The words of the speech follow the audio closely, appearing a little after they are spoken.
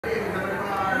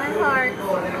heart.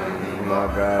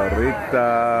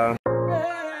 Margarita.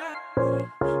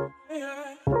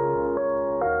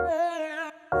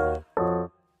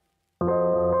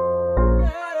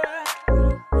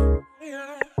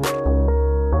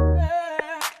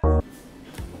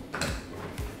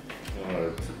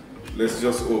 Let's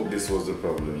just hope this was the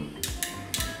problem.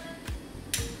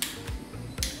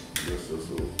 Just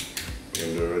hope. When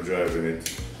they were driving it,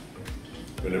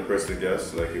 when they press the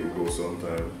gas, like it will go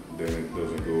sometime, then it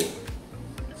doesn't go.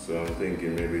 So I'm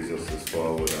thinking maybe it's just this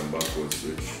forward and backward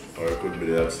switch, or it could be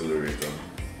the accelerator.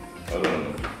 I don't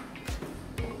know.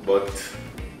 But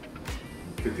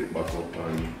pick it back up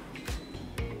and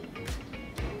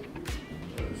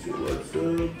see what's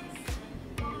up.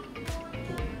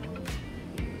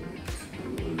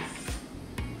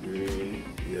 Green,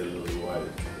 yellow,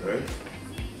 white, right?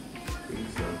 I think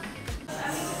so.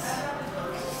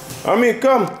 Amik,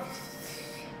 come!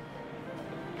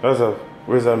 What's up?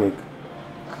 Where's Amik?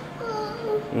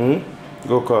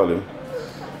 Go call him.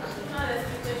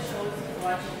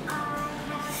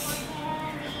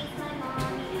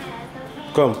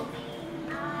 Come.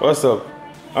 What's up?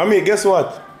 Amik, guess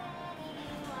what?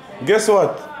 Guess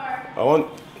what? I want...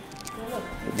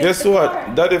 Guess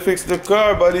what? Daddy fixed the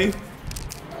car, buddy.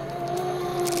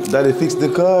 Daddy fixed the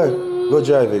car. Go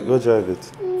drive it. Go drive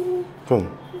it.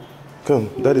 Come. Come.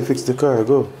 Daddy fixed the car.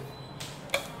 Go.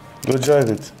 Go drive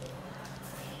it.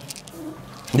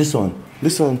 This one.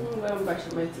 This one. I'm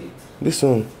brushing my teeth. This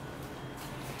one.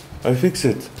 I fix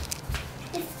it.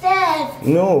 It's dead.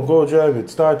 No, go drive it.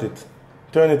 Start it.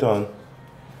 Turn it on.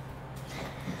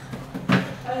 I'm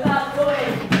not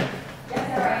going.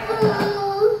 That's alright.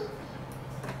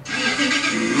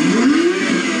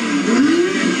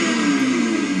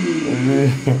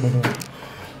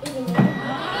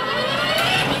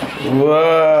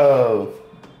 Wow.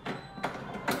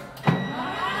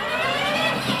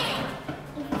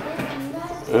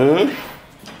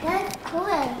 That's cool.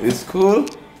 It's cool.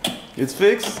 It's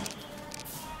fixed.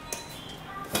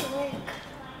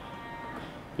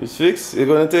 It's fixed. You're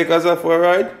gonna take us for a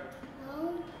ride?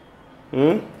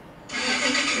 No.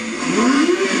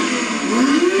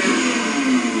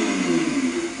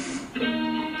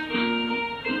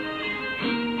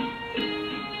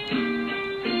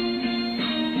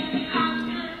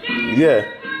 Yeah,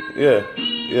 yeah,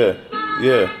 yeah,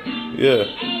 yeah, yeah,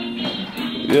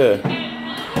 yeah.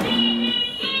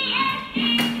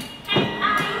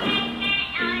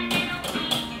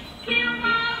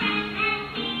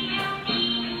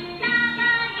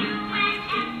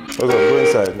 Okay, go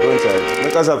inside, go inside.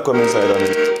 Make us have come inside on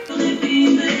it.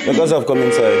 Make us have come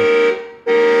inside.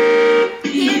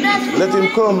 Let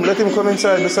him come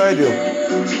inside beside you.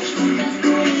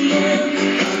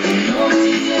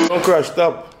 Don't crash,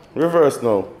 stop. Reverse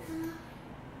now.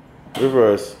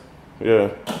 Reverse.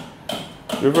 Yeah.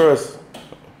 Reverse.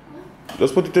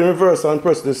 Just put it in reverse and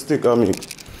press the stick on me.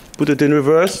 Put it in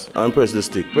reverse and press the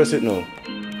stick. Press it now.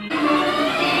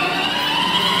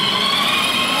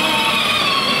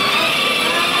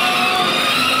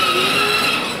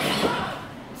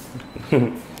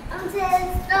 I'm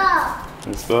saying stop.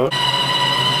 Stop.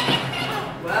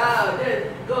 Wow,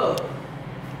 there, go.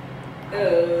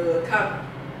 Come.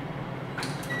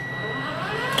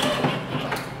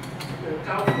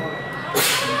 Cowboy.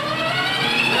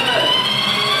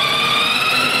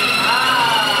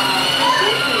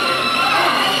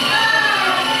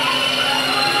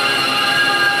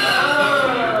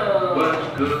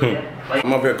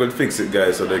 I'm up here could fix it,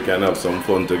 guys, so they can have some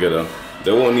fun together.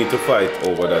 They won't need to fight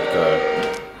over that car.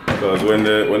 Because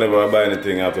whenever I buy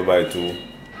anything, I have to buy two.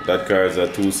 That car is a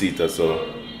two-seater,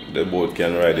 so they both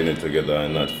can ride in it together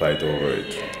and not fight over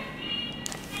it.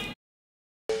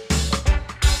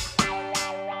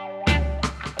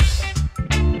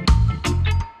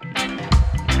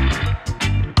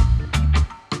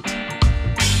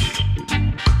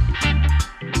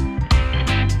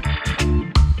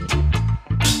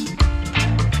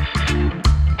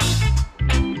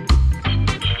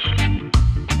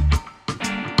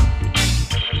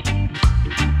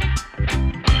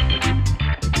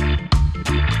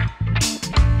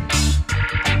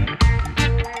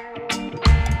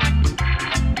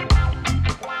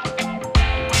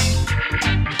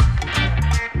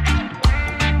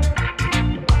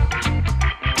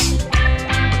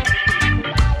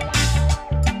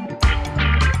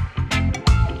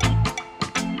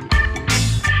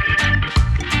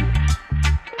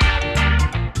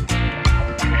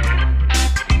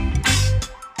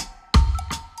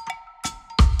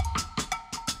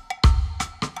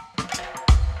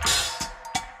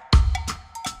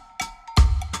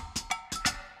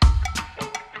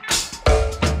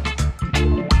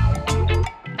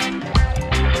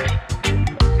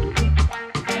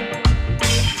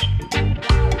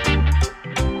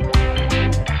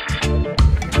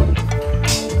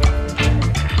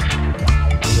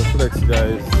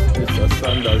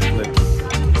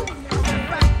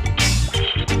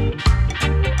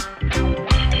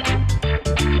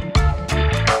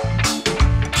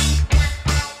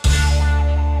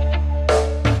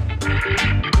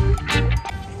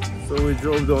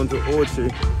 come down to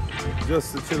Ochi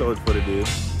just to chill out for the day.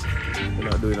 We're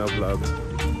not doing a vlog.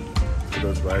 We're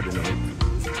just vibing out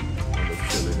and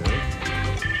just chilling, you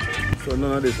know? So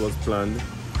none of this was planned.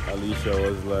 Alicia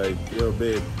was like, yo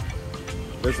babe,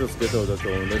 let's just get out of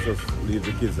town. Let's just leave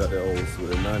the kids at the house with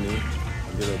the nanny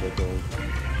and get out of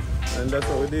town. And that's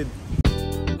what we did.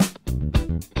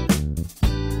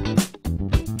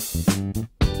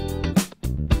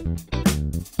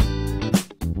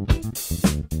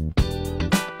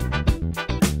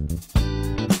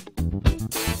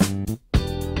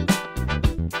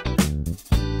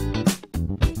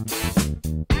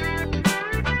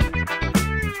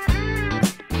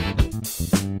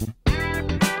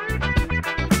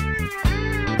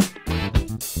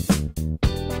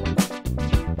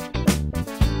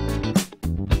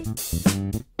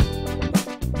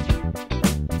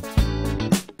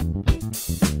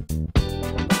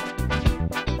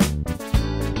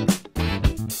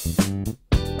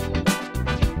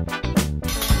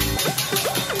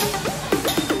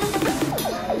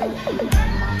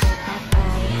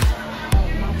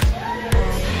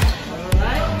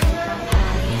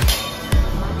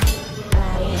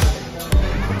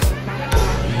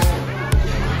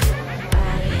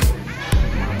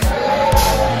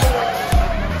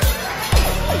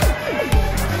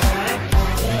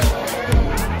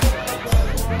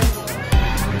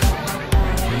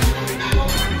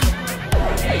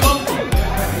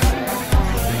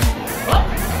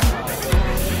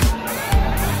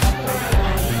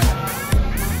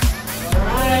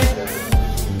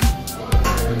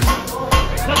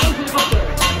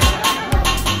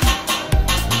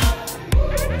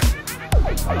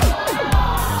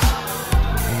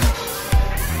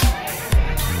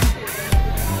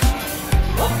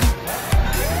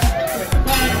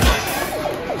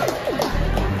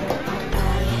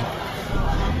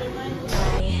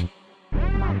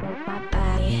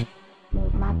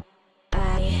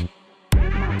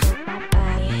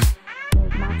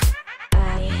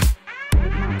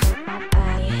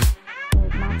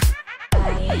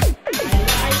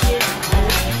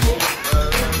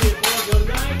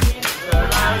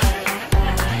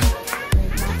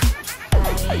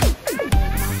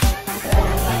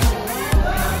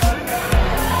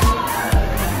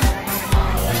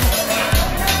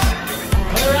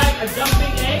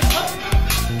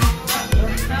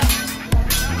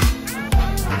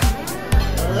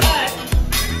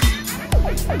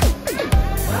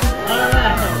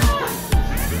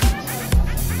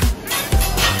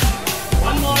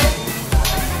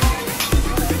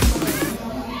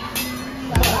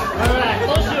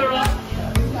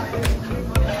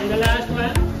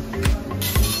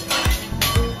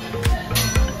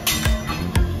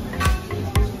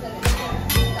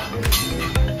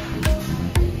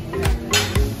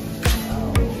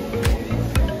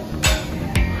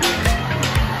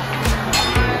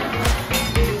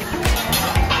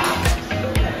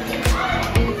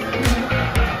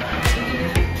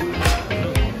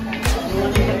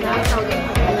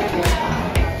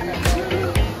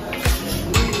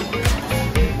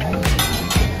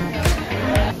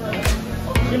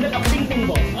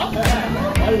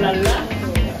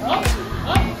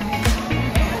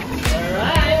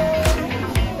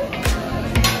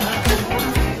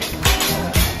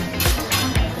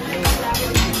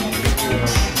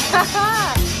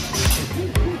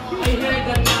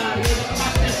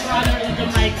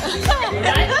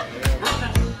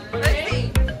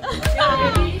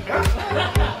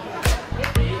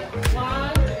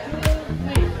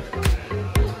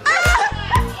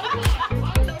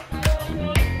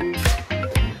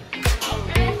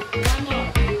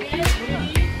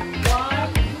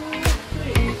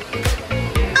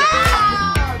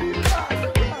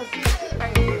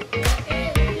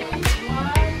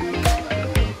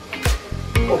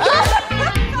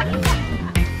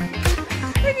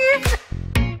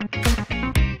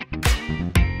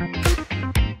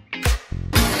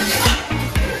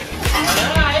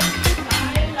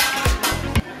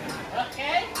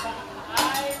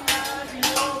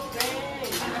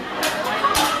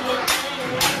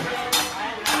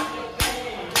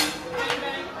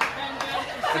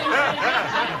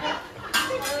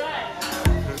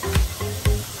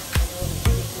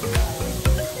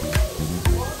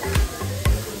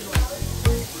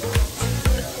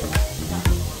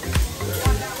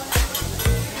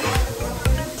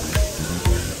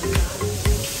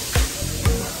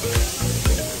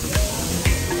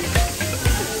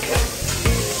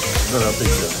 No, no,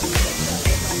 picture.